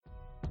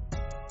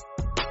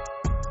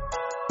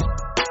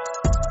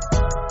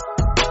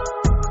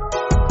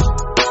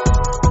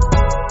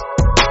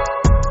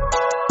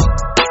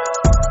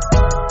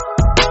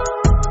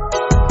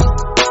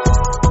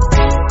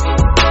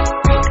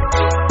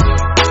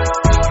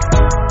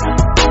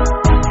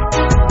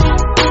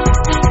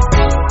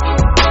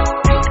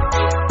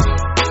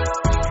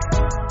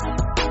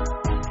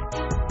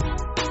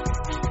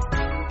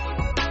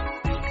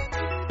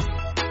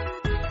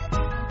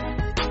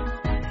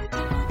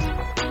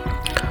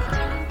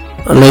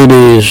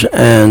Ladies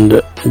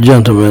and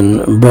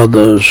gentlemen,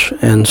 brothers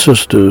and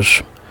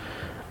sisters,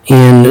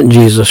 in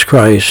Jesus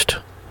Christ,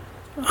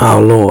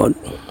 our Lord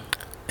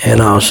and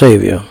our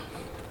Savior,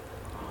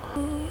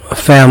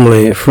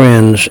 family,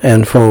 friends,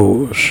 and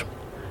foes,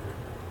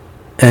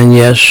 and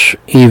yes,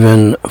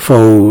 even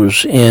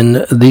foes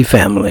in the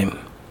family,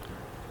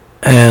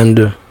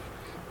 and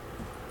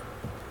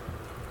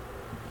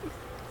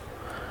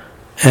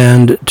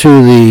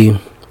to the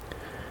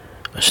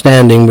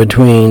standing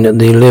between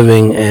the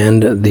living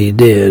and the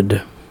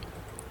dead.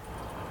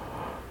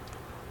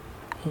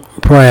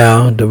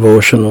 Prayer,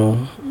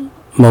 devotional,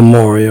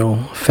 memorial,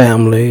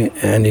 family,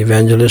 and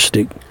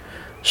evangelistic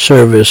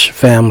service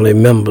family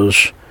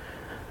members,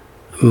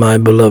 my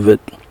beloved.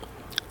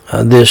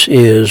 This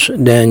is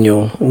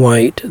Daniel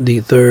Whyte, the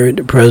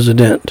third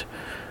president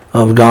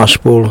of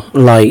Gospel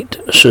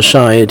Light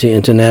Society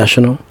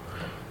International,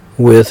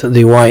 with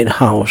the White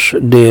House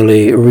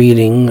daily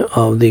reading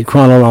of the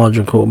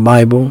Chronological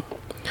Bible,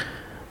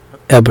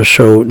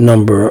 episode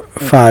number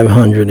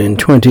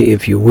 520,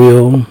 if you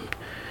will,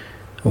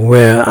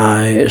 where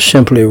I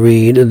simply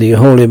read the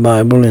Holy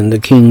Bible in the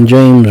King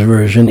James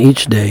Version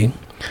each day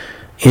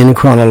in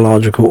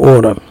chronological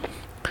order.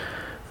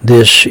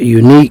 This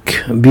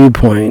unique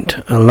viewpoint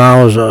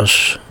allows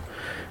us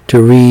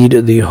to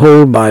read the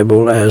whole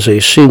Bible as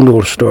a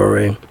single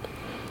story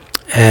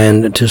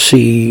and to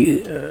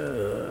see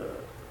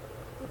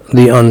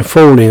the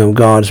unfolding of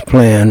God's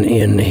plan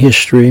in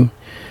history,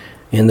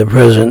 in the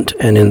present,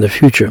 and in the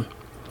future.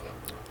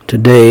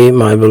 Today,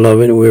 my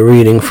beloved, we're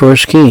reading 1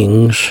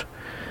 Kings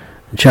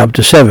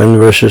chapter 7,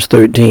 verses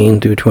 13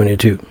 through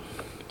 22.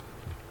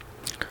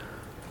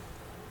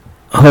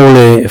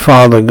 Holy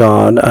Father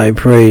God, I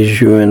praise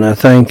you and I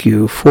thank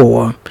you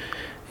for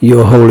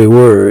your holy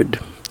word.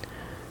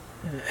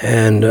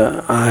 And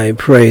I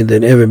pray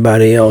that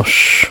everybody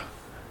else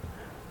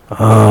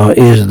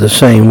is the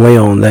same way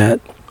on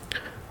that.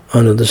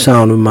 Under the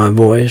sound of my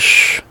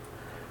voice,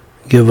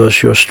 give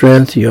us your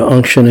strength, your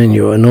unction, and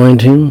your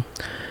anointing,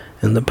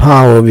 and the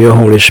power of your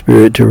Holy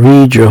Spirit to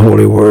read your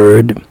holy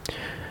word,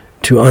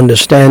 to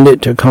understand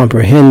it, to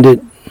comprehend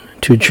it,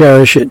 to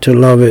cherish it, to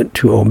love it,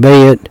 to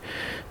obey it,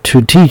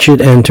 to teach it,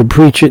 and to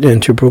preach it,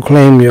 and to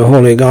proclaim your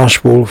holy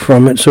gospel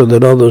from it so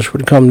that others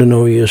would come to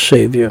know you as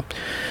Savior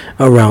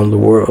around the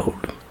world.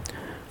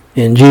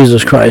 In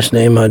Jesus Christ's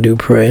name I do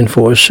pray and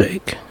for his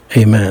sake.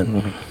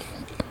 Amen.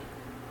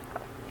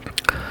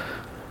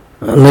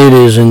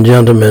 Ladies and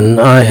gentlemen,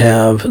 I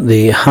have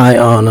the high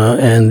honor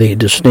and the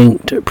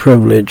distinct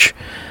privilege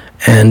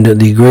and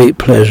the great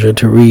pleasure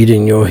to read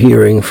in your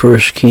hearing 1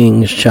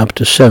 Kings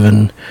chapter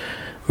 7,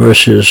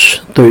 verses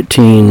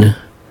 13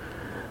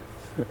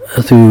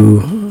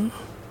 through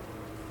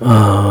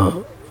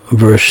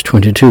verse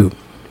 22.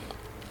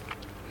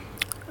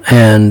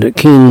 And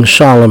King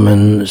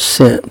Solomon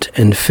sent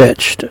and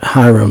fetched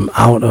Hiram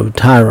out of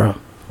Tyre.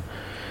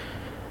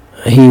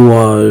 He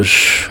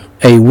was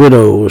a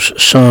widow's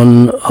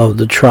son of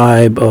the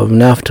tribe of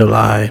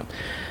Naphtali,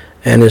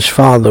 and his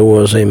father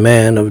was a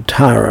man of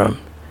Tyre,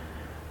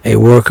 a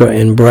worker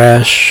in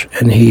brass,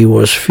 and he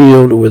was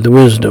filled with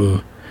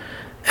wisdom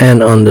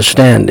and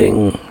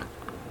understanding,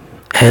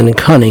 and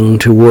cunning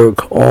to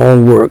work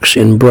all works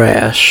in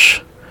brass.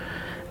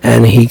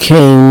 And he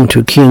came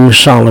to King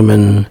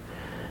Solomon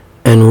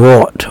and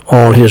wrought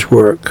all his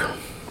work.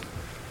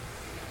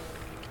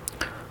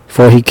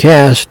 For he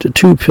cast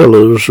 2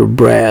 pillars of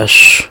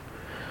brass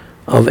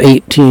of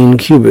 18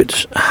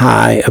 cubits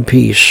high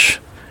apiece,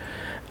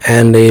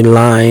 and a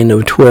line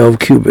of 12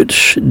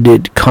 cubits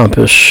did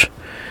compass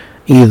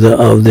either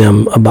of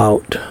them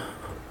about,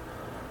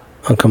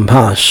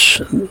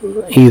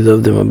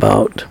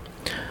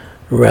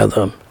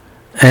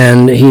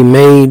 And he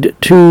made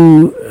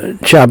 2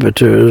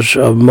 chapiters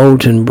of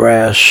molten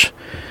brass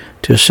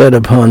to set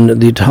upon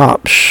the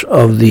tops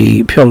of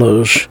the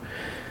pillars.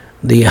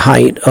 The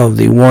height of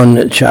the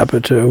one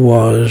chapiter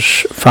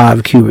was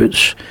 5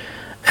 cubits,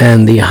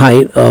 and the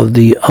height of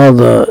the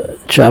other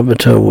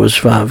chapiter was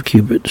 5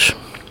 cubits.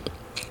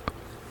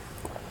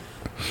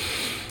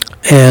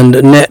 And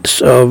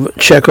nets of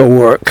checker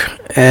work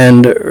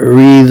and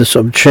wreaths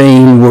of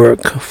chain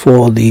work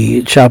for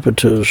the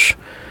chapiters,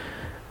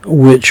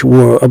 which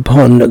were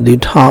upon the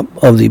top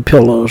of the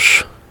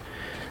pillars,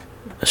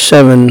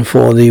 7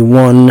 for the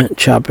one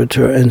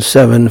chapiter and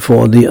 7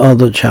 for the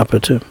other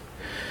chapiter.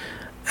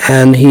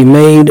 And he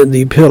made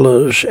the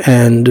pillars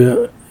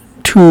and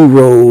 2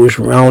 rows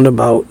round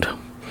about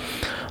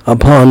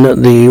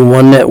upon the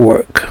one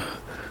network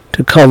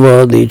to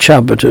cover the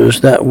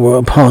chapiters that were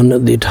upon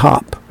the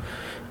top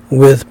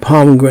with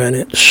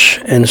pomegranates,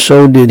 and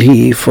so did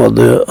he for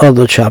the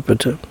other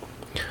chapiter.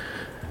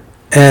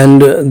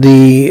 And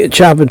the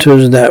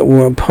chapiters that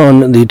were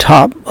upon the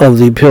top of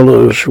the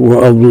pillars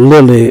were of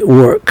lily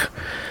work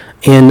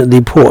in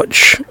the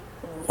porch,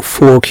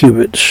 4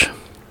 cubits.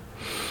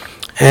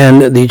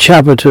 And the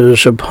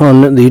chapiters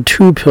upon the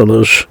 2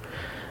 pillars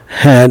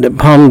had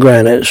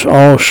pomegranates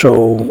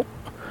also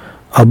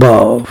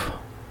above,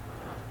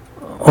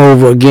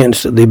 over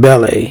against the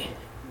belly,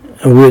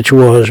 which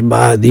was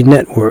by the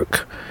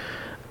network,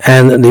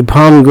 and the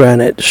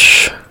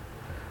pomegranates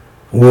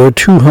were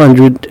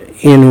 200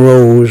 in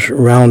rows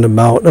round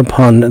about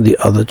upon the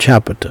other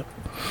chapiter.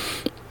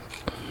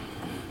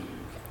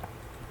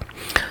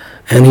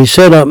 And he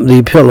set up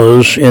the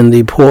pillars in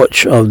the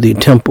porch of the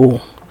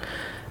temple,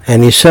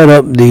 and he set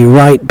up the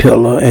right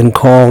pillar, and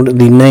called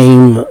the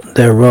name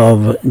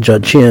thereof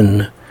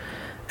Jachin.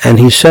 And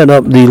he set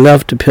up the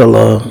left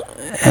pillar,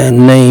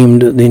 and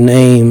named the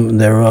name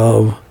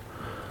thereof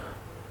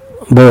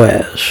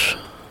Boaz.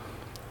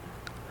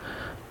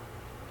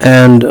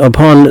 And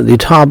upon the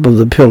top of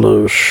the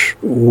pillars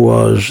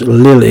was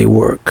lily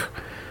work.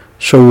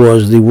 So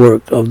was the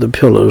work of the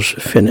pillars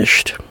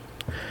finished.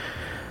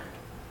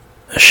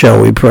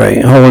 Shall we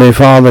pray? Holy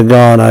Father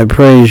God, I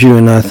praise you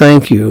and I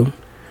thank you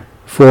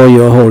for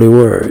your holy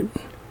word.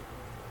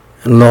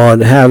 And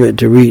Lord, have it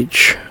to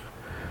reach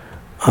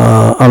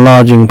a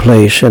lodging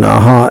place in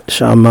our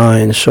hearts, our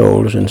minds,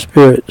 souls, and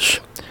spirits,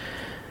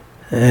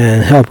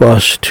 and help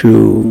us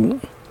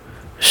to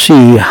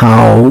see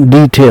how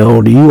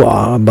detailed you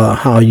are about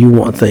how you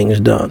want things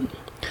done,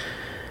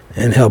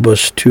 and help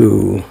us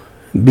to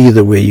be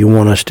the way you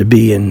want us to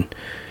be in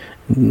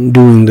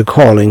doing the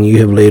calling you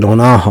have laid on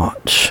our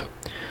hearts.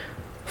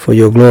 For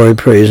your glory,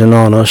 praise, and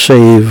honor,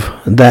 save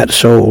that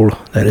soul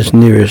that is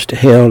nearest to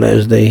hell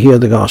as they hear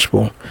the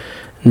gospel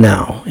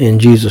now. In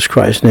Jesus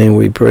Christ's name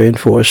we pray and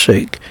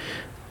forsake.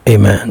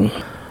 Amen.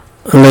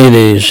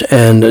 Ladies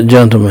and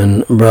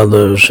gentlemen,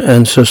 brothers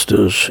and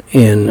sisters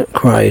in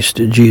Christ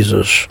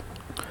Jesus,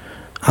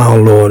 our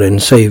Lord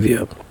and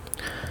Savior,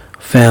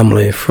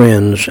 family,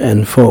 friends,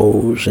 and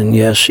foes, and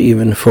yes,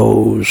 even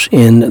foes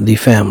in the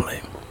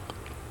family,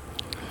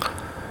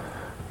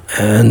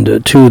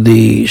 and to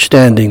the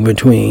standing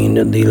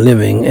between the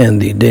living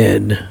and the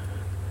dead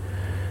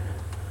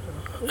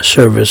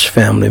service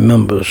family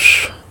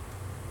members.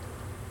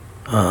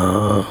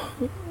 I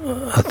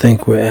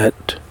think we're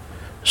at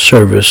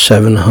service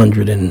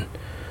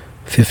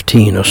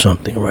 715 or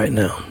something right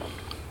now.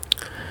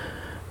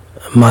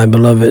 My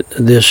beloved,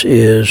 this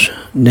is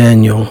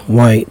Daniel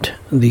Whyte,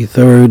 the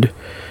third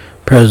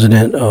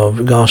president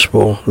of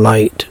Gospel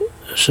Light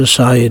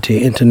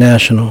Society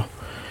International,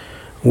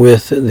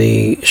 with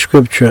the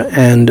Scripture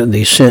and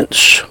the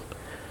Sense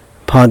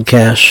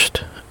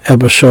podcast,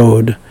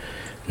 episode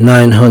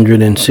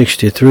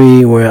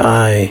 963, where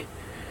I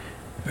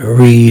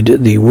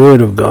read the Word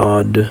of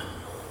God,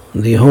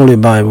 the Holy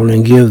Bible,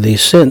 and give the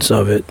sense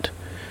of it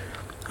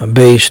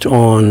based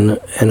on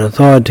an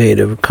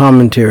authoritative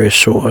commentary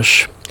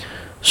source,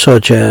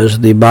 such as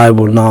the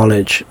Bible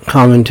Knowledge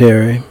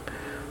Commentary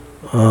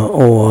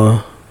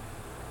or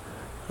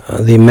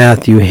the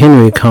Matthew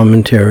Henry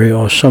Commentary,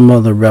 or some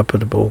other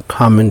reputable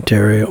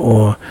commentary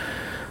or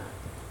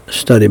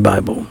study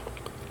Bible.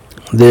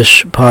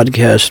 This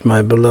podcast,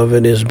 my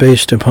beloved, is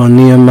based upon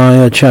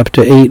Nehemiah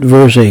chapter 8,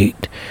 verse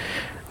 8,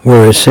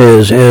 where it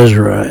says,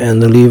 Ezra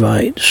and the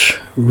Levites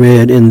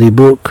read in the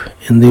book,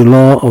 in the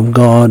law of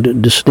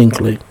God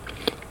distinctly,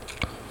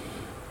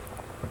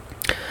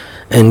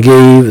 and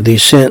gave the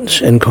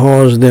sense and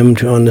caused them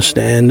to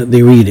understand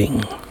the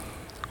reading.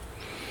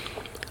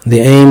 The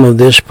aim of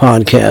this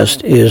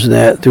podcast is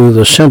that through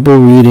the simple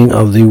reading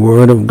of the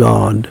Word of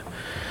God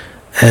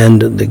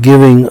and the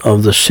giving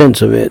of the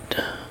sense of it,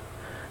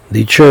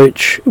 the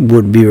church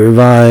would be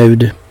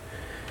revived,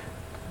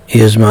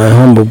 is my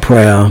humble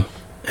prayer,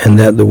 and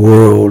that the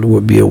world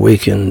would be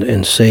awakened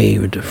and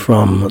saved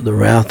from the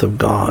wrath of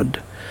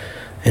God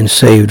and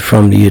saved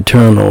from the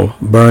eternal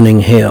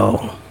burning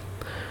hell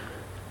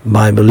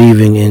by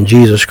believing in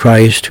Jesus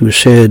Christ, who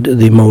said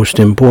the most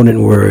important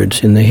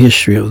words in the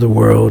history of the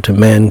world to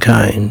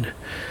mankind.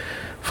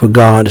 For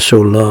God so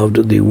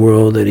loved the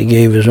world that he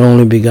gave his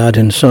only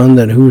begotten Son,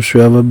 that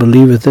whosoever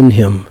believeth in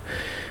him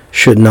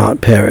should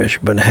not perish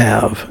but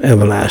have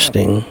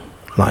everlasting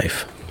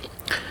life.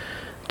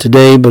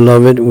 Today,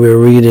 beloved, we're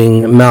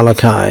reading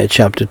Malachi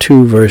chapter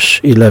 2, verse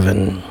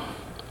 11.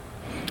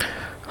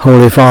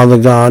 Holy Father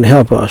God,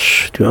 help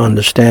us to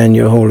understand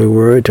your holy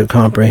word, to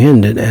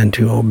comprehend it, and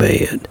to obey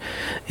it.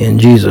 In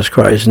Jesus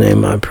Christ's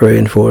name I pray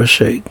and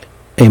forsake.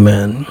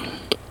 Amen.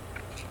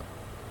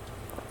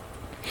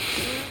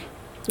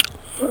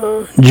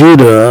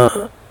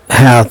 Judah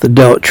hath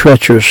dealt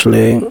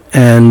treacherously,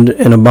 and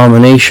an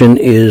abomination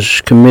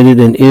is committed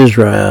in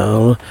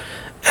Israel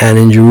and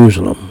in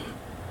Jerusalem.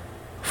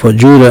 For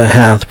Judah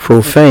hath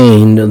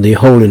profaned the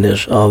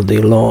holiness of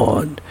the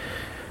Lord,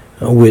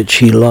 which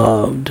he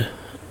loved,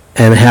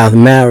 and hath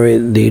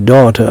married the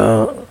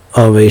daughter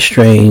of a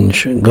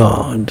strange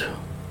god.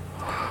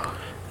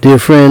 Dear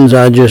friends,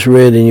 I just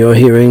read in your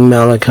hearing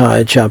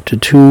Malachi chapter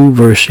 2,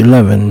 verse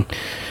 11.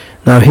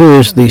 Now here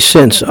is the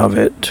sense of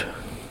it.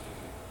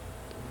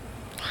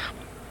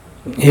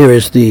 Here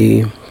is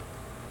the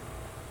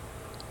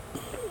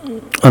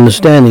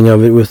understanding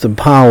of it with the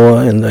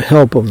power and the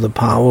help of the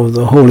power of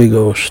the Holy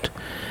Ghost,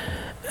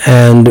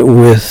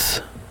 and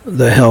with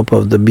the help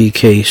of the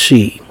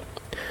BKC.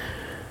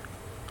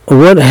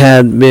 What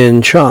had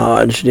been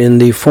charged in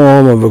the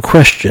form of a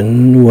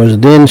question was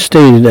then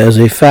stated as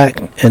a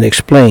fact and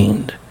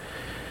explained.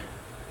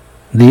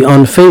 The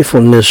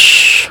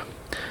unfaithfulness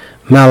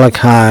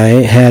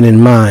Malachi had in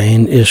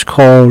mind is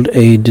called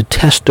a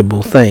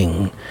detestable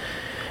thing,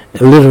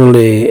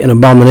 literally an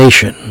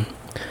abomination,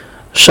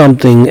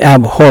 something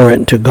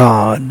abhorrent to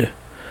God.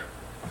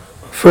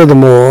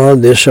 Furthermore,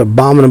 this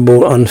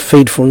abominable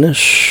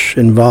unfaithfulness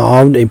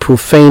involved a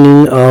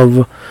profaning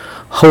of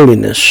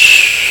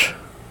holiness.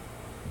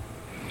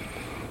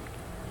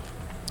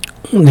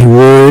 The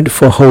word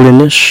for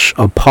holiness,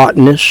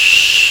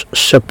 apartness,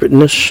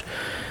 separateness,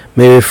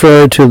 may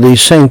refer to the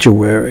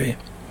sanctuary,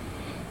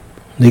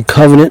 the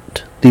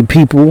covenant, the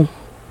people,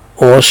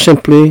 or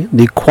simply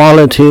the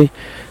quality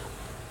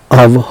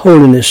of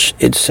holiness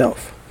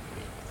itself.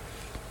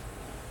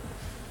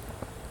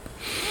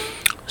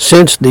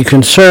 Since the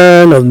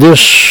concern of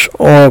this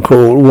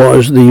oracle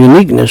was the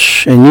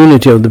uniqueness and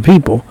unity of the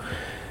people,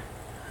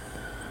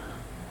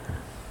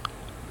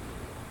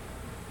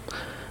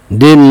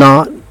 did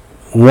not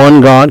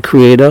one God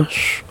create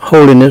us?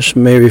 Holiness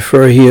may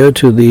refer here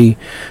to the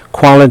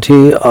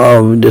quality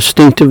of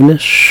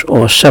distinctiveness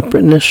or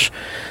separateness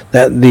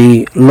that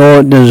the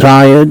Lord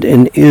desired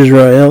in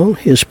Israel,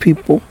 his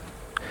people.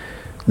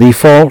 The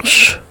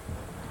false,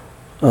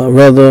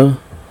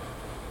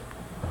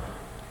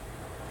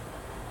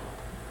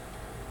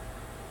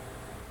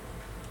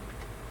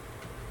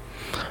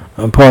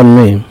 pardon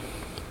me,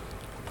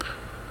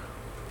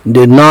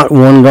 did not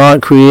one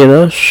God create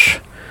us?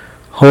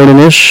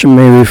 Holiness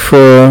may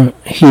refer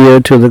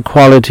here to the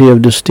quality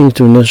of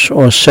distinctiveness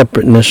or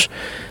separateness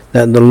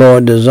that the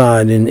Lord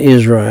desired in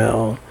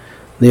Israel.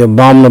 The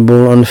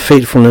abominable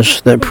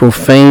unfaithfulness that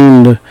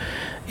profaned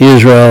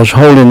Israel's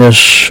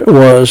holiness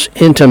was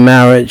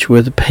intermarriage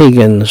with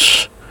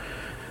pagans,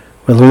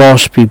 with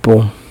lost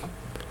people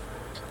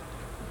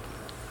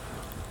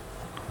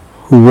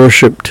who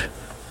worshipped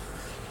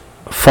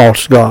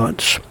false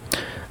gods.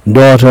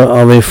 Daughter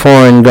of a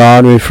foreign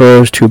god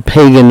refers to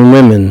pagan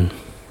women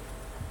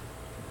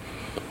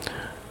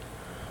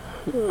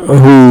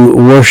who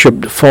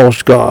worshipped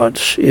false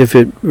gods. If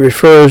it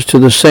refers to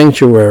the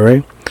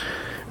sanctuary,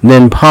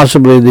 then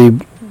possibly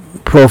the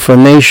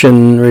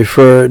profanation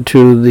referred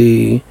to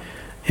the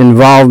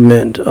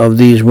involvement of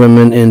these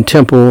women in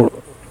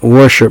temple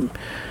worship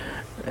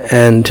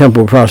and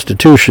temple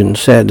prostitution.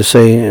 Sad to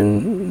say,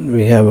 and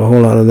we have a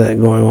whole lot of that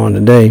going on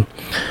today.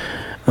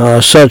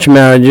 Such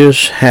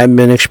marriages had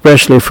been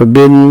expressly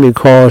forbidden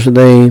because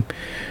they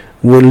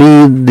would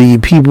lead the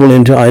people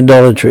into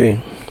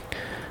idolatry.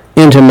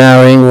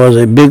 Intermarrying was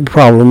a big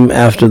problem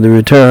after the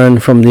return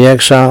from the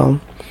exile.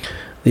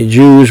 The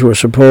Jews were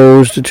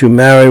supposed to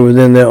marry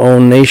within their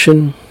own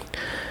nation.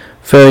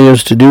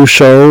 Failures to do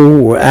so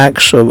were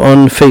acts of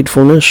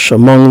unfaithfulness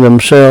among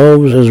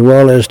themselves as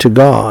well as to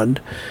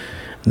God.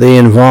 They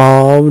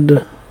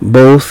involved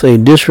both a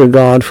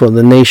disregard for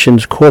the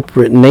nation's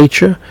corporate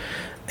nature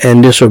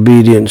and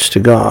disobedience to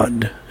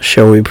God.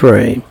 Shall we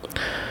pray?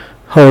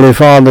 Holy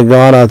Father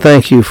God, I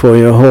thank you for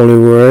your holy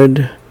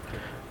word.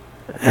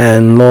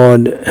 And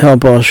Lord,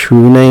 help us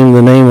who name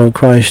the name of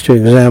Christ to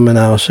examine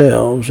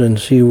ourselves and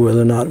see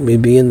whether or not we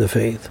be in the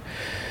faith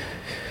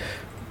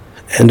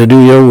and to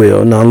do your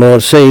will. Now,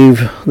 Lord,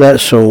 save that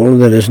soul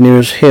that is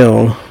nearest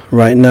hell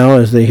right now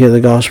as they hear the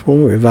gospel.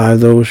 Revive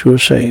those who are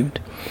saved.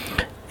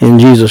 In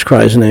Jesus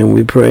Christ's name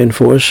we pray and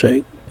for his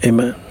sake.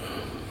 Amen.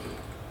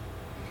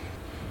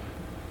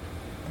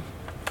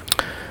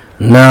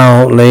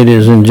 Now,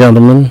 ladies and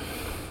gentlemen,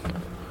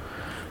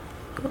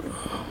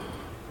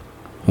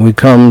 we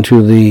come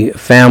to the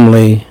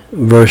family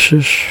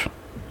verses,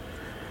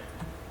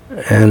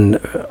 and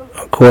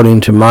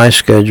according to my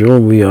schedule,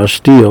 we are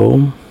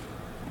still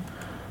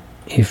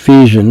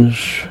Ephesians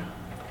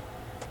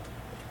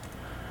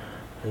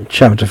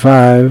chapter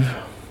 5,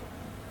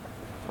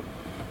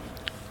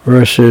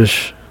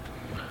 verses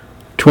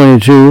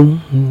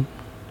 22,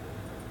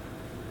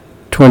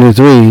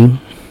 23,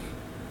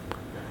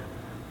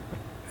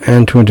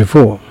 and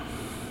 24,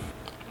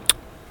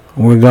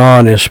 where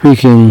God is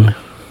speaking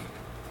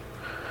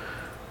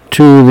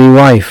to the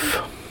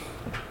wife.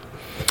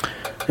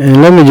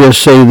 And let me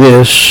just say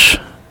this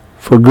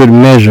for good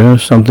measure,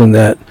 something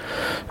that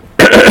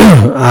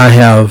I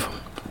have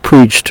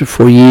preached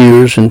for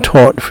years and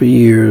taught for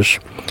years,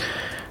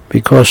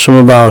 because some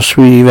of our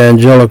sweet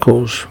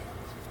evangelicals,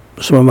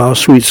 some of our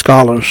sweet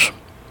scholars,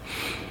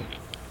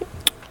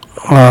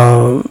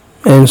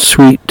 and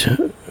sweet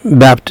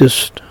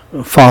Baptists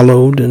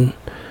followed, and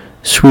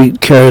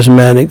sweet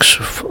charismatics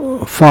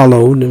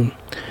followed, and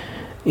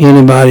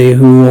anybody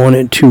who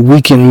wanted to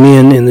weaken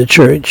men in the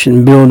church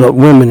and build up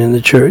women in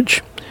the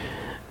church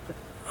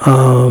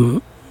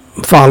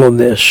followed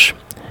this.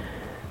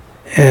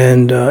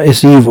 And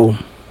it's evil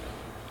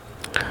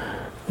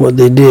what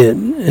they did.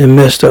 It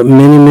messed up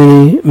many,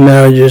 many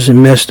marriages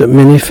and messed up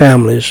many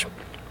families,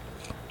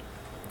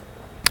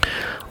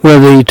 where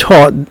they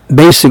taught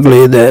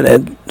basically that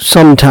at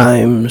certain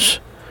times,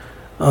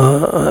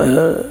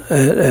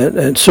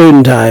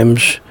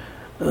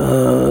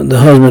 the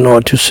husband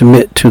ought to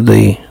submit to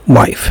the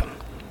wife.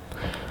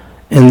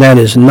 And that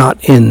is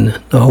not in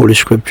the Holy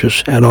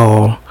Scriptures at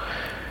all.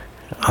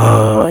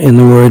 In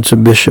the words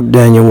of Bishop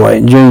Daniel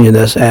Whyte Jr.,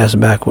 that's ass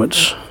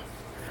backwards.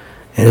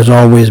 It has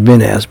always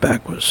been ass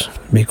backwards,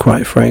 to be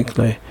quite frank.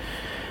 And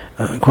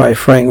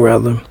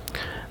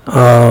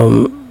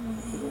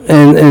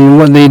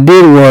what they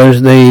did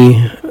was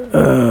they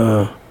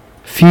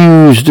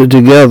fused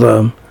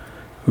together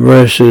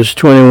verses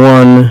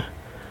 21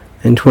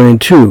 and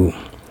 22,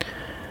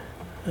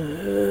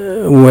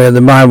 where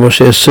the Bible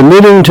says,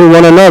 submitting to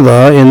one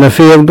another in the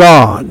fear of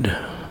God.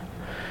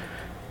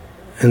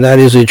 And that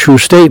is a true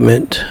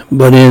statement,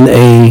 but in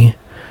a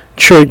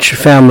church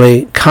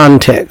family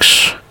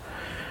context.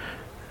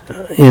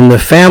 In the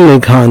family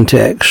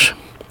context,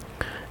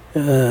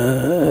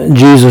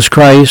 Jesus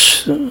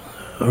Christ,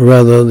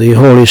 rather the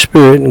Holy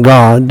Spirit,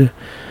 God,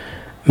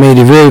 made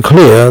it very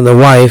clear the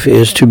wife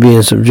is to be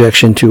in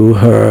subjection to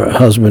her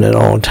husband at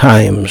all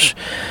times.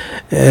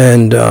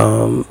 And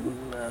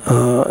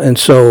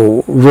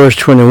so verse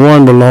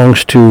 21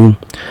 belongs to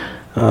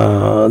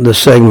the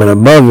segment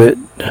above it.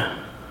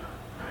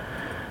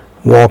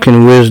 Walk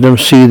in wisdom,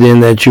 see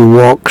then that you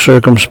walk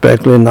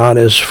circumspectly, not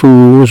as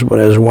fools, but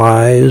as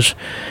wise,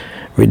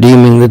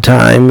 redeeming the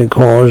time,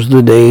 because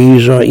the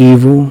days are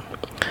evil.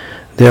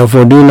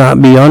 Therefore do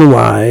not be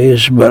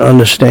unwise, but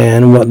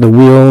understand what the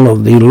will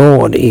of the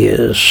Lord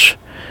is.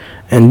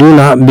 And do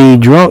not be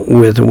drunk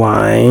with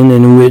wine,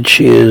 in which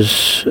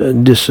is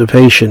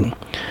dissipation,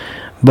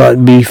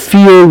 but be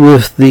filled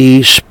with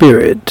the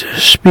Spirit,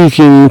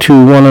 speaking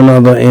to one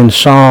another in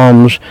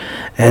psalms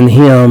and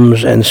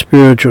hymns and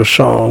spiritual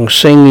songs,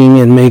 singing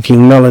and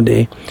making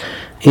melody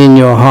in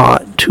your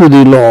heart to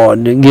the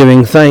Lord,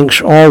 giving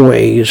thanks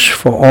always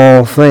for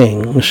all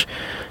things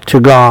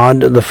to God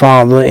the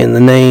Father in the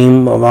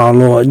name of our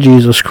Lord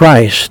Jesus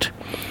Christ,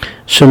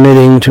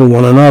 submitting to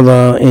one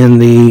another in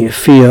the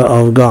fear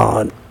of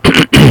God.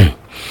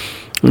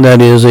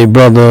 That is, a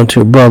brother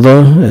to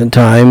brother. At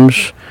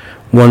times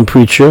one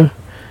preacher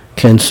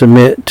can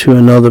submit to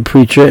another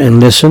preacher and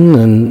listen,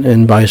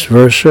 and vice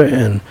versa,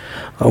 and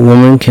a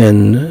woman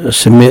can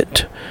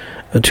submit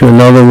to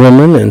another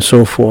woman, and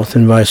so forth,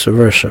 and vice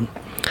versa.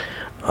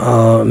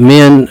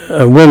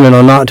 Women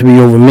are not to be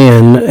over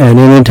men at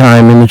any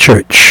time in the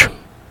church,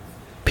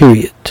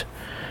 period,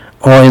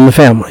 or in the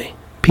family,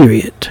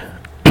 period.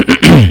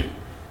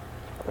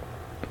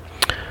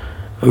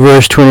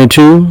 Verse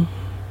 22,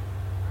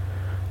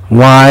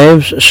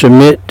 wives,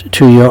 submit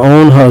to your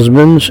own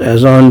husbands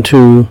as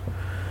unto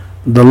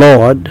the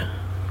Lord,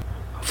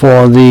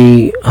 for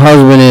the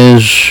husband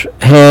is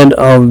head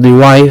of the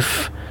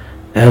wife,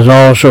 as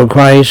also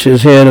Christ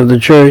is head of the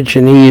church,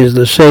 and he is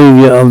the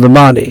Savior of the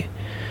body.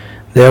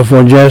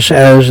 Therefore, just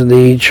as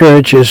the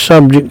church is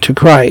subject to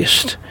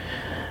Christ,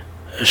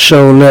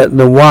 so let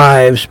the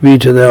wives be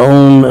to their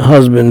own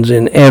husbands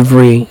in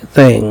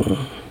everything.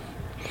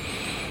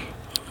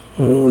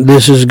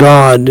 This is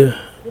God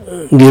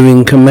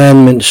giving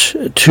commandments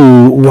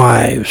to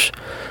wives.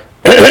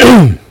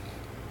 And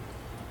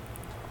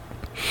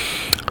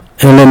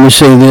let me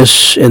say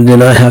this, and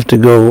then I have to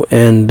go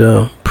and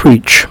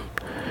preach.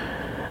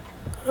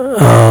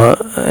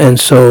 And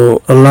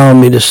so allow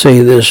me to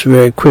say this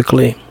very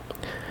quickly.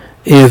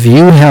 If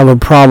you have a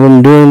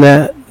problem doing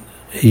that,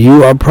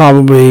 you are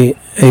probably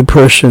a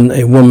person,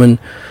 a woman,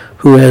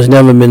 who has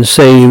never been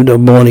saved or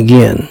born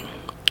again.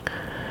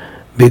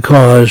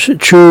 Because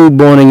true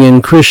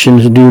born-again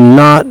Christians do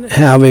not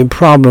have a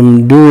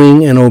problem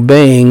doing and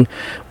obeying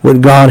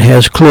what God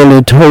has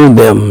clearly told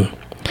them.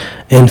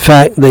 In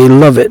fact, they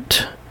love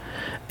it.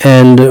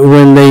 And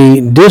when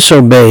they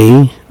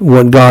disobey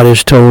what God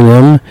has told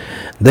them,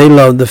 they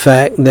love the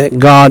fact that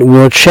God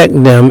will check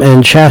them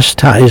and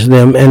chastise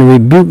them and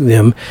rebuke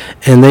them,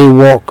 and they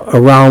walk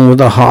around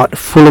with a heart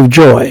full of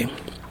joy.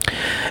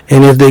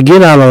 And if they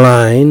get out of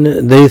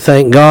line, they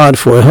thank God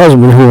for a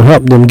husband who will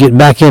help them get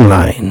back in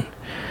line.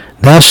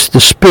 That's the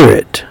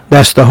Spirit.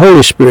 That's the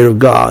Holy Spirit of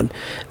God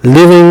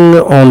living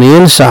on the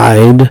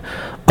inside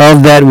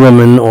of that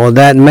woman or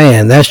that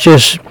man. That's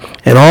just,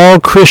 and all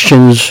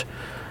Christians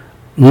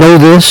know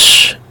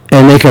this,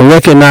 and they can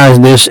recognize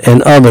this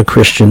in other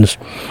Christians.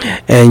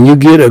 And you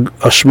get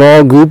a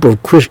small group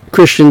of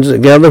Christians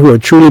together who are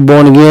truly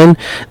born again.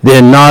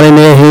 They're nodding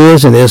their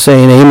heads and they're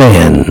saying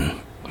amen.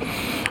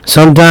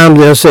 Sometimes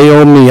they'll say,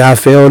 oh me, I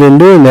failed in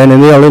doing that,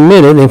 and they'll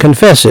admit it and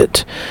confess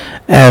it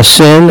as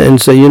sin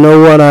and say, you know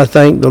what, I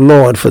thank the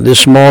Lord for this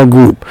small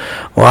group,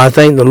 or I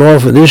thank the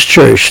Lord for this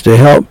church to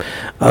help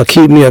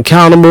keep me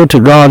accountable to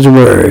God's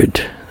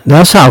word.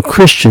 That's how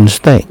Christians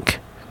think.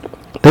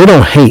 They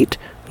don't hate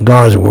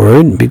God's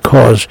word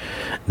because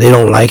they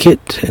don't like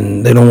it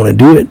and they don't want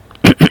to do it.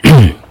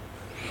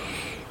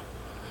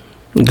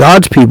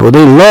 God's people,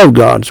 they love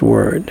God's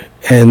word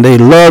and they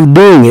love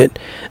doing it.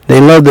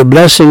 They love the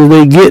blessings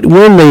they get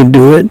when they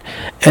do it,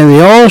 and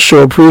they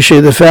also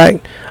appreciate the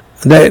fact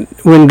that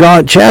when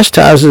God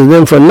chastises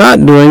them for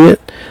not doing it,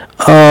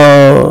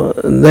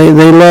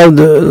 they love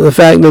the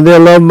fact that they're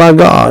loved by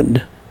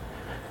God.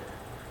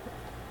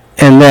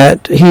 and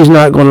that he's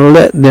not going to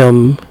let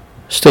them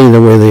stay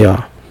the way they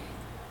are.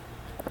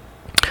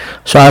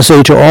 So I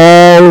say to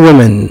all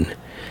women,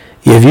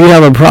 if you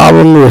have a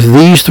problem with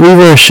these 3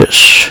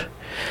 verses,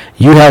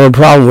 you have a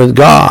problem with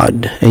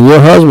God, and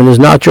your husband is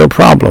not your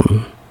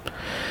problem.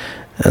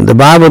 And the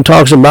Bible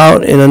talks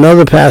about in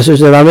another passage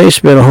that I may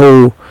spend a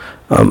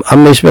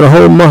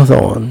whole month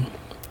on,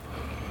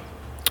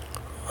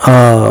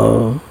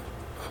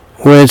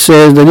 where it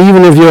says that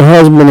even if your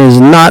husband is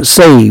not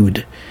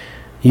saved,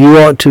 you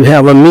ought to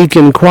have a meek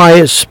and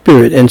quiet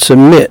spirit and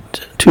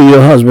submit to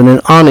your husband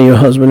and honor your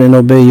husband and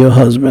obey your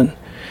husband.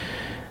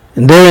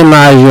 And therein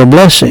lies your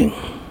blessing.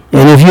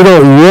 And if you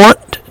don't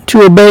want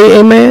to obey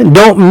a man,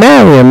 don't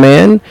marry a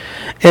man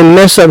and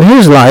mess up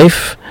his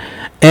life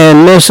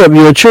and mess up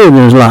your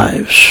children's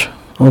lives.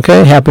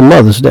 Okay? Happy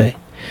Mother's Day.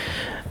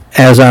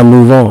 As I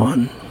move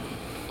on,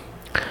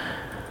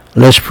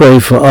 let's pray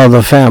for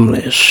other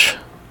families.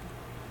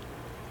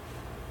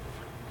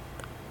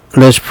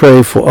 Let's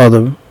pray for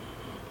other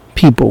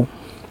people.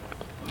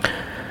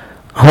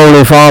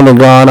 Holy Father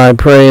God, I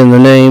pray in the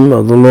name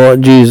of the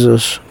Lord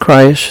Jesus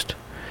Christ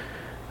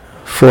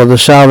for the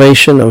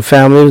salvation of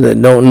families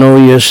that don't know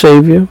your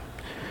Savior,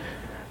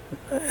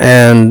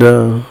 and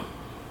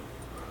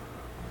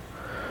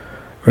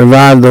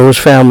revive those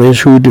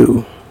families who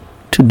do,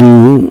 to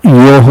do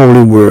your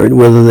holy word,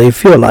 whether they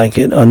feel like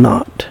it or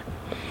not,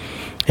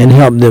 and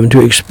help them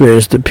to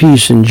experience the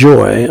peace and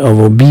joy of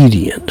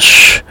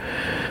obedience.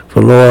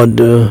 For Lord,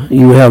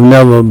 you have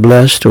never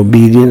blessed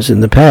disobedience in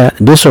the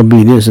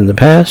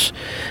past.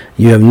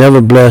 You have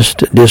never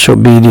blessed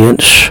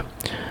disobedience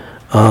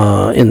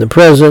in the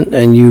present,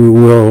 and you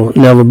will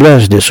never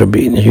bless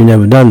disobedience. You've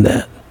never done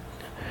that.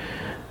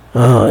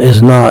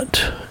 It's not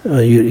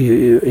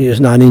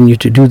in you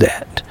to do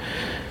that.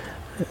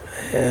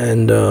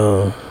 And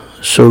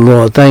so,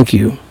 Lord, thank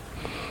you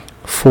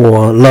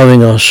for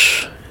loving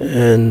us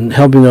and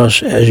helping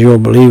us as your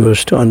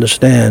believers to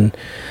understand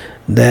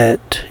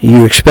that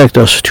you expect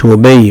us to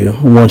obey you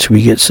once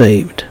we get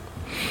saved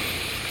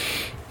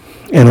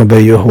and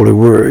obey your holy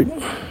word.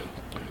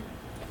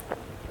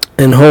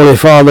 And Holy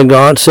Father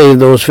God, save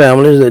those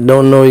families that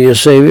don't know your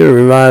Savior,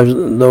 revive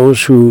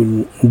those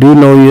who do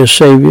know your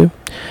Savior.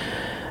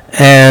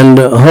 And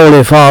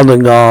Holy Father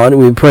God,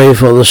 we pray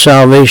for the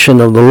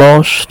salvation of the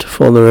lost,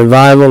 for the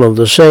revival of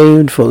the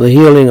saved, for the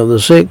healing of the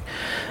sick,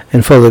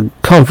 and for the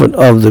comfort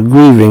of the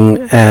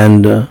grieving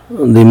and the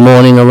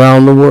mourning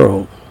around the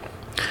world.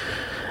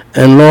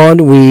 And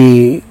Lord,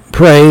 we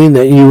pray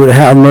that you would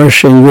have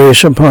mercy and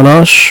grace upon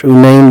us who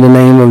name the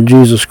name of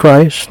Jesus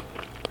Christ.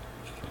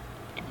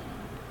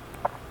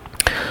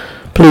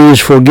 Please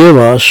forgive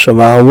us of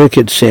our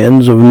wicked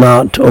sins of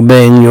not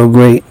obeying your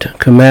great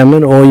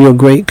commandment or your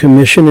great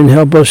commission, and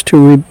help us to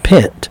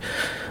repent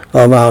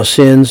of our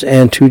sins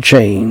and to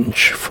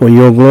change for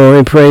your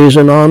glory, praise,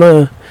 and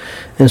honor,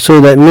 and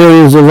so that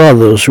millions of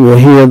others will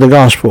hear the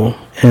gospel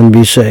and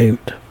be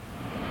saved.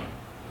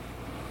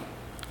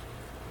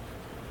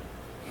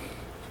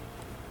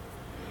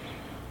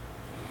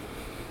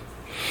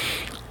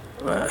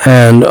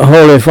 And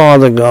Holy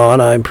Father God,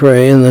 I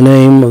pray in the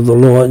name of the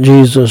Lord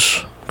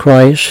Jesus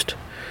Christ,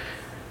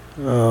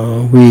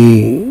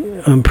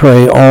 we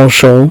pray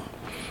also,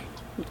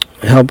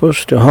 help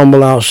us to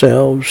humble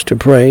ourselves, to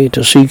pray,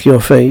 to seek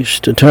your face,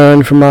 to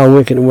turn from our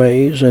wicked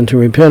ways, and to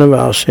repent of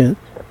our sin.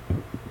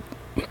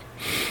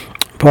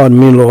 Pardon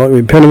me, Lord,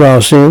 repent of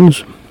our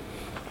sins,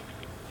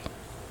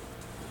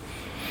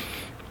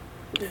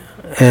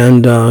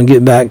 and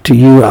get back to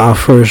you, our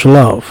first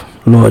love,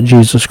 Lord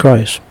Jesus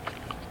Christ.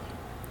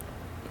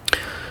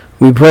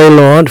 We pray,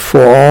 Lord,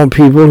 for all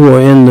people who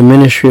are in the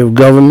ministry of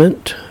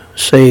government.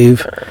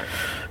 Save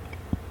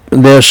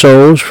their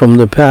souls from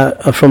the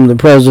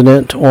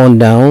president on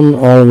down,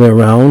 all the way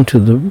around to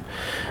the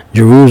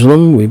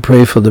Jerusalem. We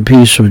pray for the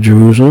peace of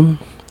Jerusalem.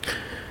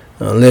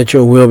 Let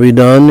your will be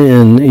done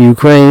in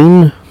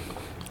Ukraine.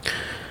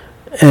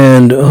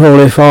 And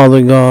Holy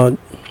Father God,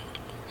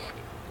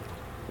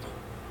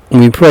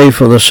 we pray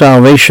for the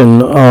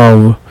salvation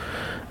of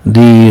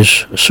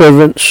these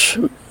servants,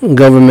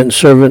 government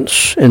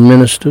servants and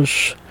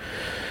ministers.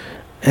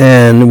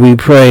 And we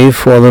pray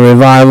for the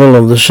revival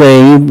of the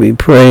saved. We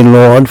pray,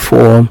 Lord,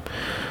 for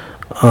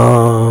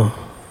all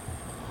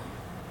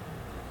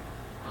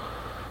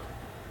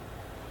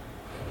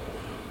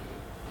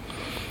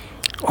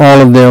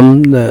of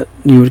them, that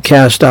you would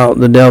cast out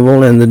the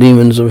devil and the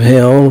demons of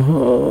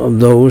hell,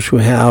 of those who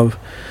have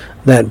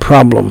that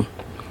problem,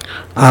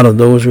 out of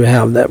those who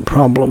have that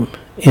problem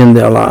in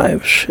their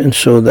lives, and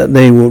so that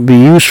they will be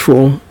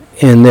useful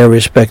in their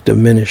respective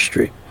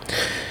ministry.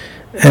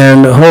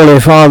 And Holy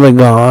Father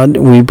God,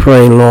 we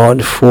pray,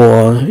 Lord,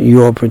 for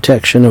your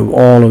protection of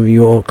all of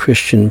your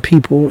Christian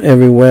people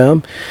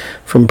everywhere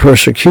from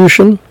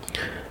persecution.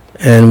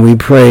 And we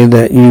pray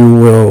that you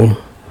will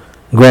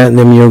grant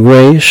them your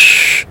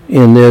grace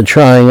in their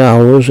trying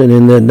hours and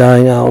in their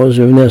dying hours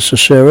if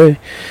necessary.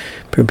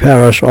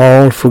 Prepare us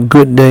all for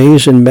good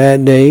days and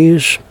bad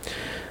days,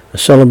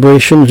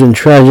 celebrations and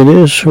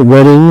tragedies,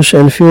 weddings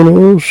and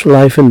funerals,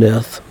 life and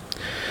death.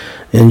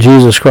 In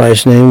Jesus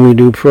Christ's name we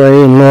do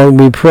pray. And Lord,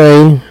 we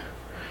pray,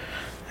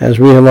 as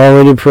we have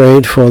already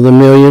prayed, for the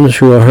millions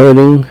who are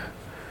hurting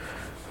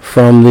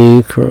from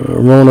the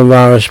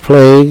coronavirus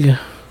plague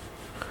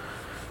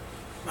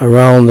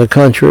around the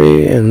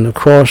country and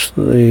across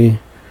around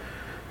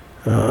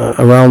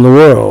the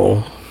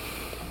world.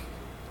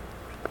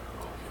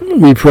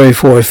 We pray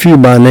for a few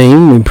by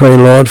name. We pray,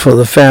 Lord, for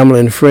the family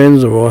and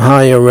friends of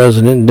Ohio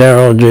resident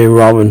Darrell J.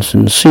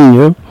 Robinson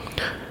Sr.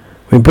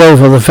 We pray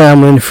for the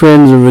family and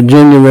friends of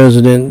Virginia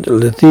resident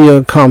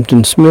Lethea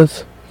Compton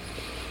Smith.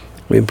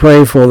 We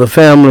pray for the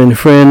family and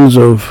friends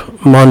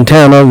of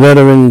Montana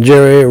veteran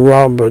Jerry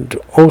Robert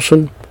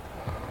Olson.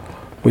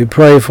 We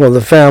pray for the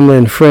family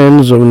and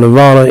friends of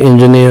Nevada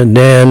engineer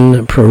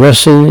Dan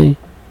Peresini.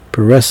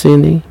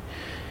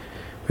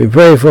 We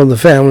pray for the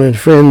family and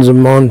friends of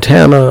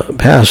Montana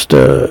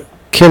pastor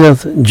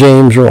Kenneth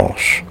James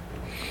Ross.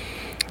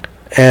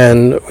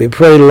 And we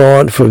pray,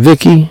 Lord, for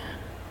Vicky,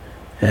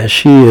 as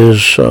she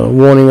is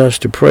wanting us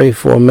to pray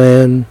for a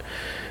man,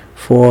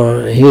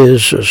 for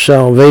his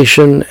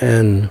salvation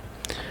and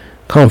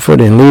comfort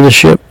and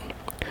leadership.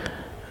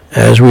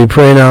 As we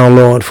pray now,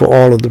 Lord, for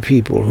all of the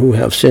people who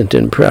have sent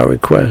in prayer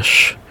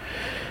requests.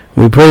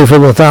 We pray for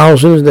the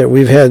thousands that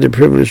we've had the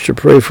privilege to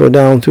pray for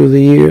down through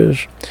the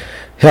years.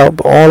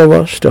 Help all of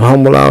us to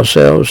humble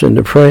ourselves and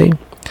to pray.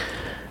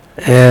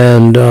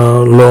 And,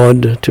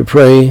 Lord, to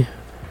pray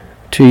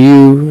to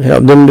you.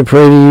 Help them to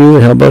pray to you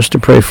and help us to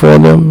pray for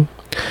them.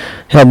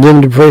 Help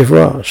them to pray for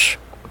us.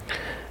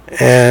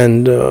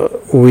 And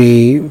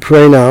we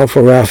pray now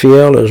for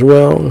Raphael as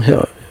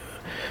well.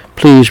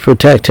 Please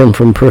protect him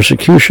from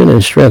persecution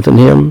and strengthen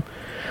him,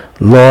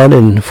 Lord,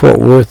 in Fort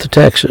Worth,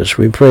 Texas.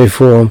 We pray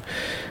for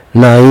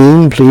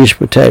Naeem. Please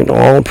protect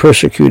all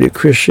persecuted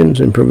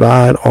Christians and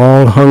provide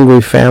all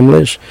hungry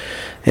families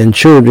and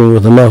children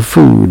with enough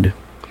food.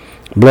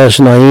 Bless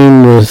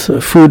Naeem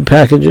with food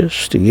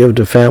packages to give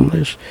to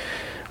families.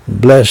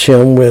 Bless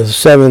him with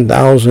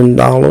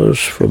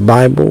 $7,000 for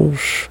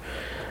Bibles,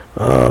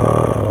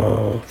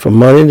 for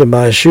money to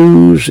buy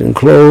shoes and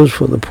clothes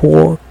for the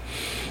poor,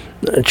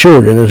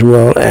 children, as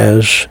well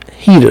as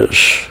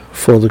heaters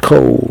for the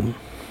cold.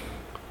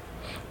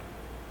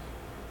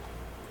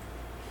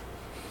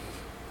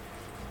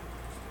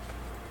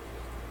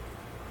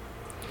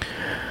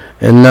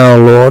 And now,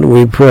 Lord,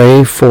 we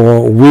pray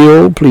for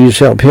Will. Please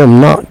help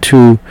him not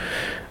to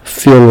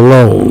feel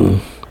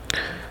alone.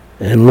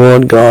 And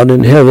Lord God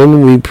in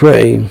heaven, we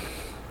pray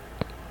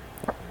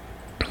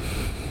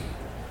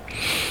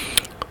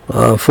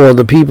for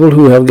the people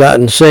who have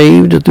gotten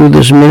saved through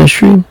this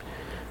ministry.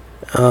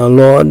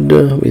 Lord,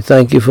 we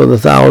thank you for the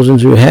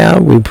thousands who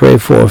have. We pray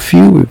for a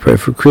few. We pray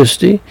for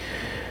Christy,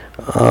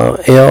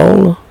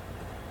 L,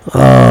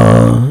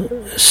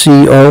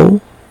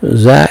 C.O.,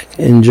 Zach,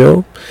 and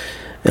Joe.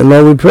 And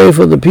Lord, we pray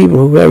for the people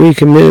who have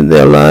recommitted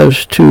their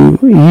lives to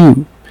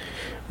you.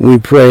 We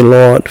pray,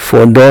 Lord,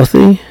 for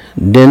Dorothy,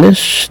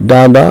 Dennis,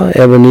 Dada,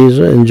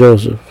 Ebenezer, and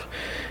Joseph.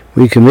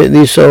 We commit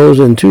these souls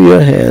into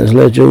your hands.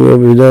 Let your will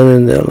be done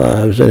in their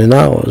lives and in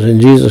ours. In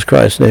Jesus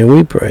Christ's name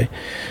we pray,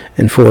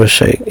 and for his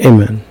sake.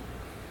 Amen.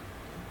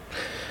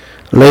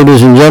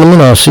 Ladies and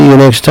gentlemen, I'll see you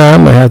next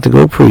time. I have to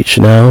go preach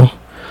now.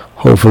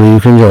 Hopefully you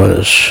can join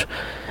us.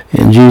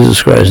 In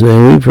Jesus Christ's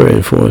name we pray,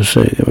 and for his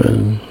sake.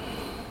 Amen.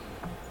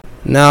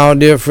 Now,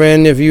 dear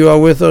friend, if you are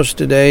with us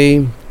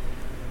today,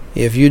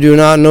 if you do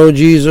not know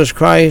Jesus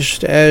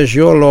Christ as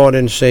your Lord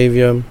and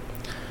Savior,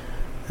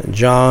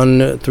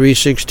 John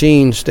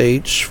 3:16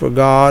 states, "For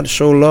God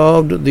so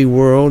loved the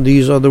world,"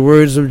 these are the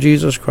words of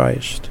Jesus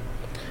Christ.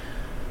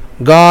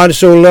 God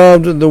so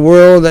loved the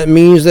world, that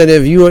means that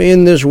if you are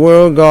in this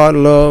world, God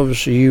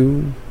loves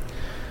you.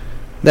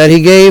 That he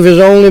gave his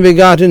only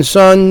begotten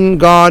Son,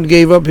 God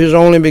gave up his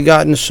only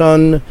begotten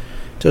Son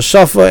to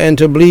suffer and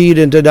to bleed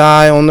and to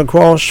die on the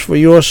cross for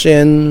your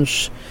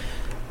sins.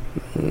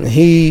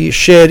 He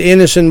shed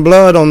innocent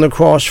blood on the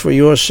cross for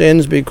your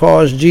sins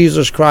because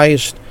Jesus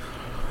Christ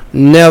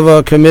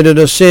never committed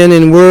a sin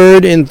in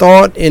word, in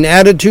thought, in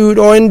attitude,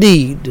 or in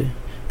deed.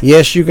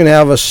 Yes, you can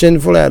have a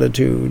sinful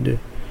attitude.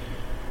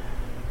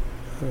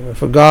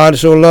 For God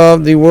so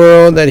loved the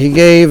world that he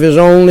gave his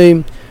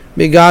only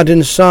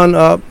begotten Son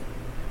up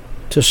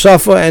to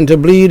suffer and to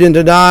bleed and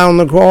to die on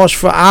the cross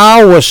for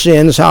our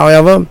sins,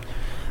 however,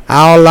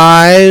 our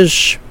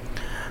lies,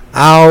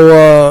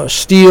 our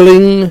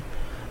stealing,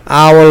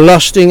 our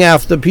lusting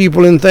after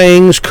people and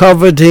things,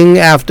 coveting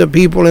after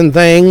people and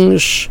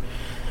things,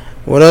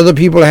 what other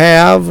people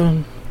have,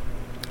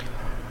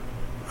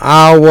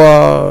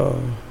 our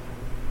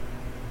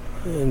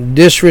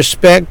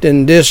disrespect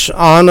and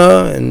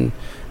dishonor and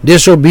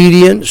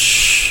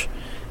disobedience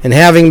and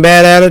having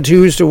bad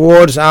attitudes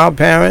towards our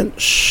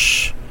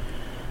parents,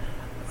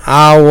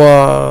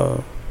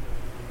 our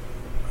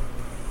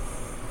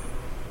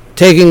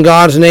taking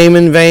God's name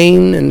in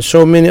vain, and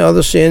so many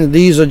other sins.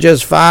 These are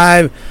just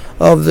 5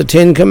 of the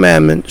 10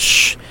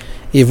 commandments.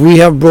 If we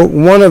have broke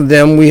one of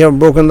them, we have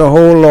broken the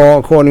whole law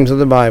according to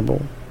the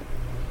Bible.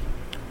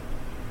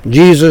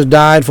 Jesus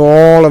died for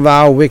all of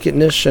our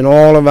wickedness and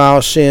all of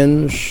our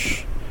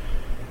sins.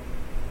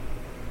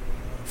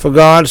 For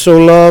God so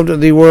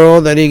loved the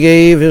world that he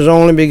gave his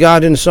only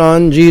begotten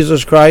Son,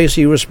 Jesus Christ,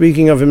 he was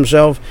speaking of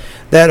himself,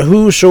 that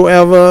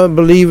whosoever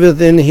believeth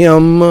in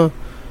him,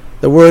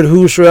 the word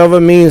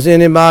whosoever means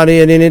anybody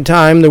at any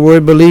time. The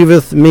word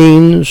believeth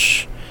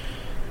means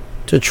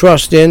to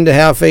trust in, to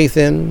have faith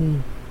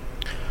in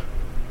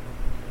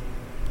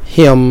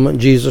him,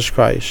 Jesus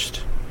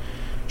Christ.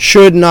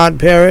 Should not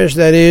perish,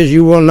 that is,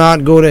 you will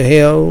not go to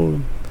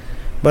hell,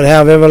 but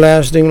have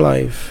everlasting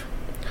life.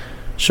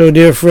 So,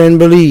 dear friend,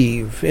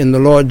 believe in the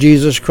Lord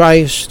Jesus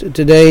Christ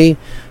today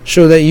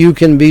so that you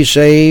can be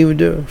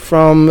saved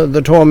from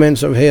the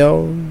torments of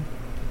hell.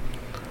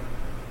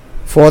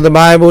 For the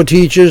Bible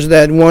teaches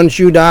that once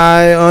you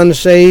die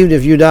unsaved,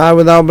 if you die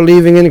without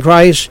believing in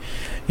Christ,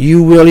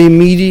 you will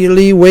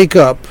immediately wake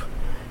up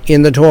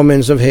in the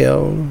torments of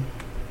hell.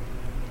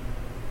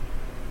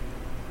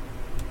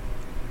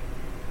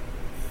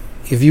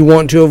 If you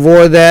want to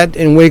avoid that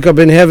and wake up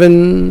in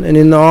heaven and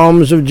in the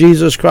arms of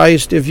Jesus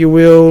Christ, if you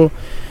will,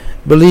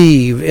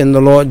 believe in the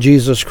Lord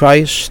Jesus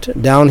Christ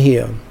down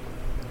here.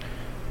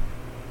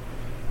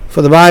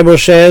 For the Bible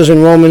says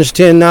in Romans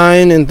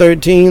 10:9 and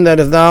 13 that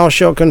if thou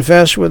shalt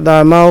confess with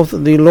thy mouth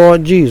the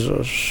Lord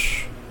Jesus,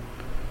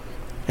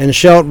 and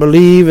shalt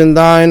believe in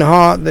thine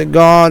heart that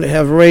God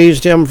hath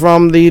raised him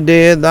from the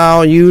dead,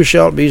 you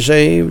shalt be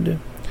saved.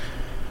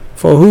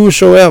 For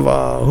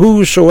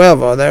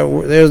whosoever,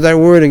 there's that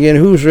word again,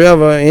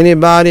 whosoever,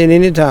 anybody at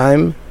any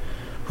time,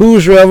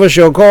 whosoever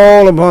shall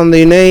call upon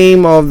the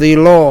name of the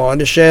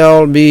Lord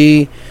shall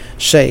be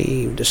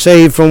saved.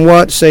 Saved from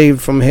what? Saved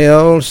from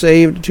hell.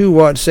 Saved to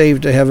what?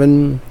 Saved to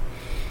heaven.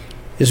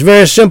 It's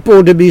very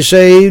simple to be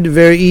saved,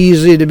 very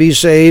easy to be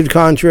saved,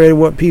 contrary to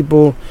what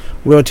people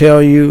will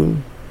tell you.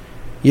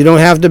 You don't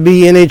have to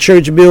be in a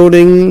church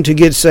building to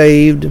get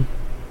saved.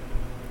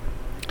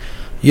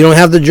 You don't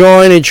have to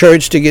join a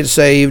church to get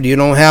saved. You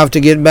don't have to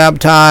get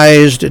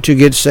baptized to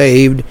get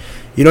saved.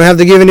 You don't have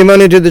to give any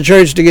money to the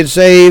church to get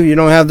saved. You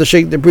don't have to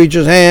shake the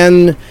preacher's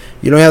hand.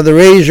 You don't have to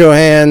raise your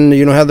hand.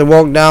 You don't have to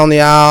walk down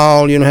the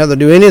aisle. You don't have to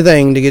do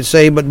anything to get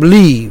saved, but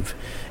believe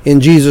in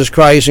Jesus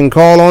Christ and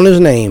call on his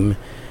name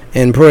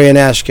and pray and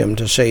ask him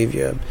to save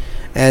you.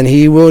 And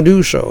he will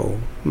do so,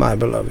 my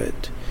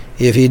beloved.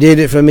 If he did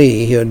it for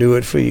me, he'll do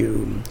it for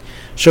you.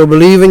 So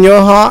believe in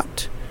your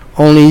heart.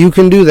 Only you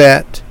can do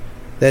that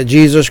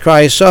Jesus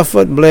Christ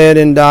suffered, bled,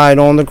 and died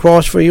on the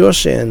cross for your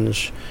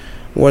sins,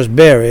 was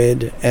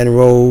buried, and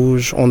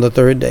rose on the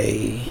third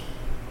day.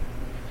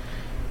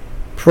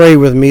 Pray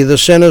with me the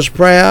sinner's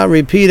prayer.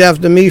 Repeat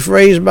after me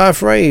phrase by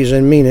phrase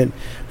and mean it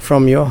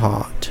from your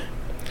heart.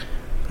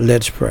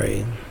 Let's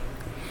pray.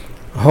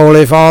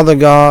 Holy Father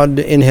God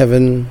in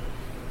heaven,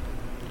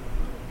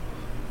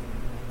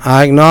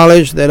 I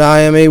acknowledge that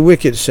I am a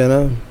wicked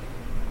sinner,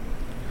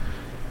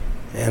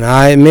 and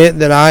I admit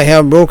that I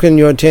have broken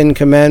your 10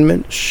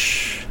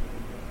 commandments.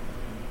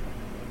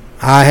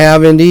 I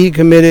have indeed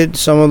committed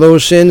some of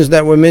those sins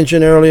that were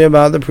mentioned earlier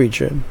by the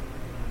preacher.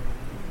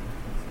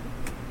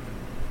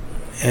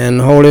 And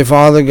Holy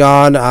Father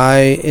God, I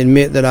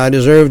admit that I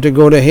deserve to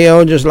go to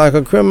hell just like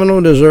a criminal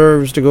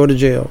deserves to go to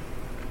jail.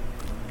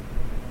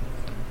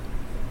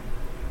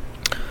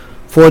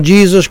 For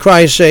Jesus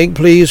Christ's sake,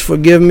 please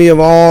forgive me of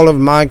all of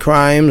my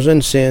crimes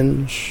and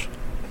sins.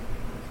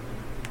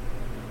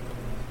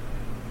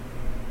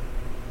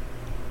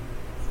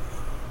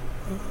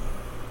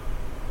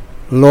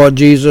 Lord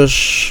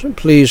Jesus,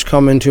 please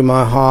come into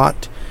my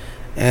heart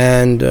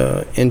and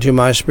into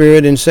my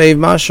spirit and save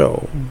my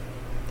soul.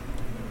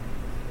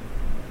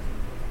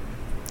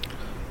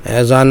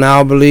 As I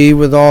now believe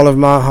with all of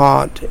my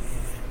heart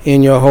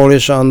in your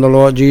Holy Son, the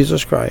Lord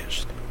Jesus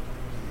Christ,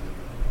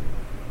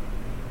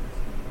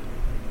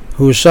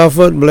 who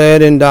suffered,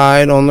 bled, and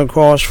died on the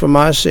cross for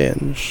my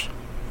sins,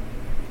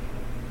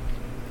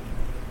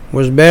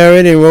 was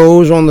buried and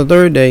rose on the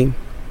third day.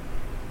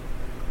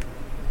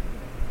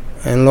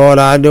 And Lord,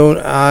 I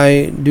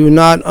do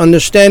not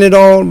understand it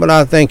all, but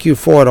I thank you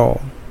for it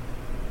all.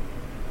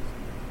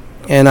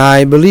 And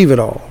I believe it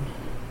all.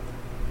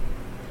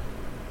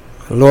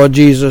 Lord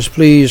Jesus,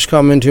 please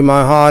come into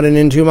my heart and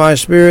into my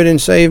spirit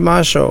and save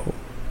my soul.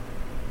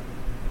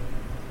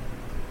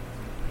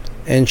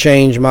 And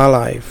change my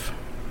life.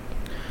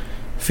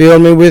 Fill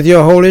me with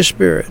your Holy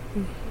Spirit.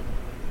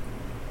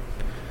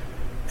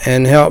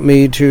 And help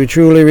me to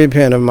truly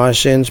repent of my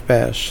sins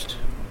past.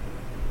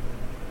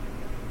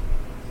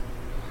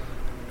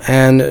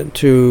 And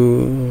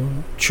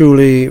to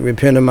truly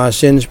repent of my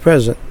sins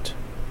present,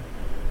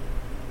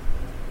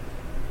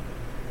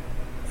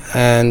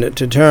 and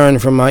to turn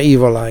from my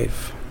evil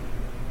life,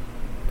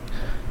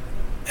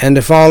 and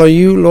to follow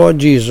you, Lord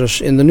Jesus,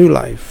 in the new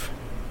life.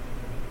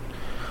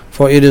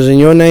 For it is in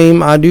your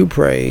name I do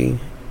pray.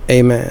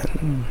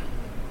 Amen.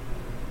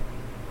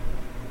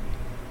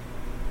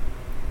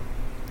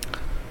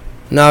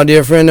 Now,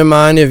 dear friend of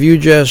mine, if you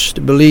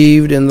just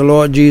believed in the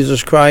Lord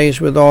Jesus Christ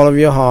with all of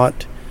your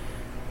heart,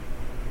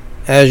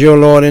 as your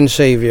Lord and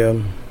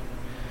Savior,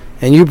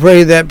 and you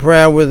prayed that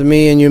prayer with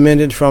me and you meant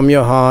it from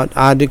your heart,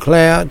 I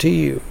declare to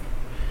you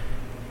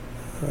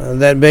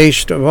that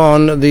based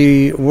upon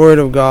the Word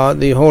of God,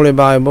 the Holy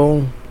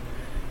Bible,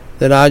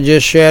 that I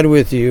just shared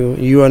with you,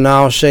 you are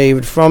now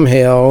saved from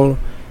hell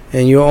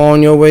and you're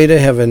on your way to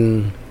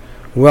heaven.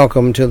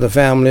 Welcome to the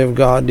family of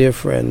God, dear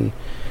friend.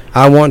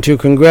 I want to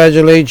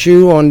congratulate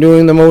you on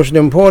doing the most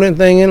important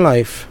thing in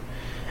life,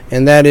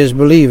 and that is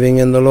believing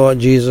in the Lord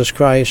Jesus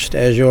Christ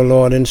as your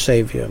Lord and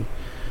Savior.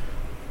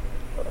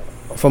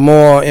 For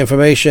more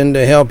information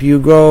to help you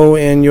grow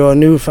in your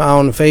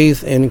newfound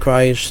faith in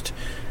Christ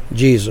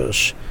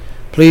Jesus,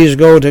 please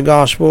go to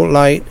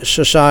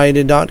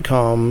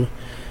GospelLightSociety.com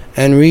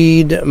and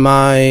read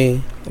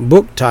my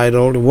book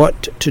titled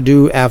What to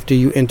Do After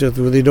You Enter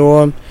Through the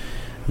Door.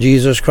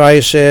 Jesus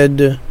Christ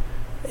said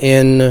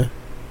in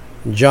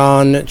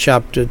John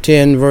chapter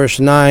 10 verse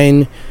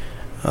 9,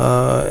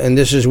 and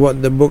this is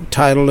what the book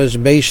title is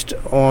based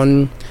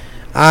on.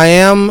 I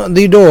am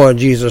the door,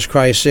 Jesus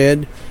Christ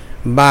said.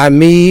 By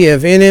me,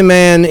 if any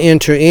man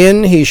enter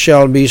in, he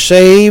shall be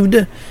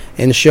saved,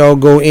 and shall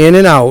go in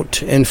and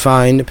out and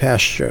find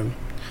pasture.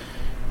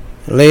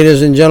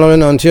 Ladies and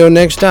gentlemen, until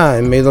next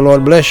time, may the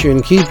Lord bless you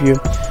and keep you,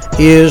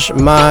 is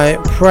my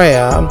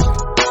prayer.